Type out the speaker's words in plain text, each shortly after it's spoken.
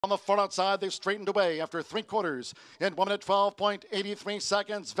On the far outside, they straightened away after 3/4. In 1 minute 12.83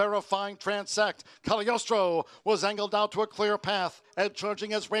 seconds, verifying Transect. Cagliostro was angled out to a clear path. And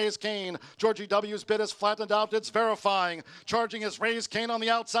charging as Raise Cain. Georgie W's bid is flattened out. It's verifying. Charging as Raise Cain on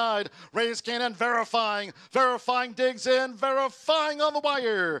the outside. Raise Cain and verifying. Verifying digs in. Verifying on the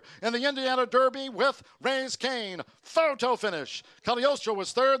wire. In the Indiana Derby with Raise Cain. Photo finish. Cagliostro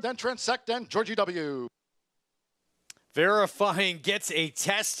was third, then Transect and Georgie W. Verifying gets a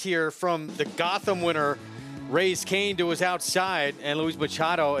test here from the Gotham winner, Raise Cain, to his outside, and Luis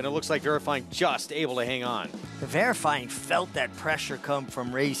Machado, and it looks like Verifying just able to hang on. The Verifying felt that pressure come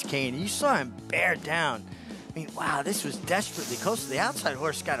from Raise Cain. You saw him bear down. I mean, wow, this was desperately close. The outside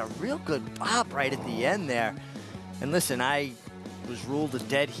horse got a real good bop right at the end there. And listen, I was ruled a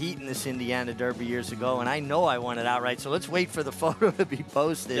dead heat in this Indiana Derby years ago, and I know I won it outright, so let's wait for the photo to be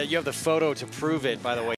posted. Yeah, you have the photo to prove it, by the way.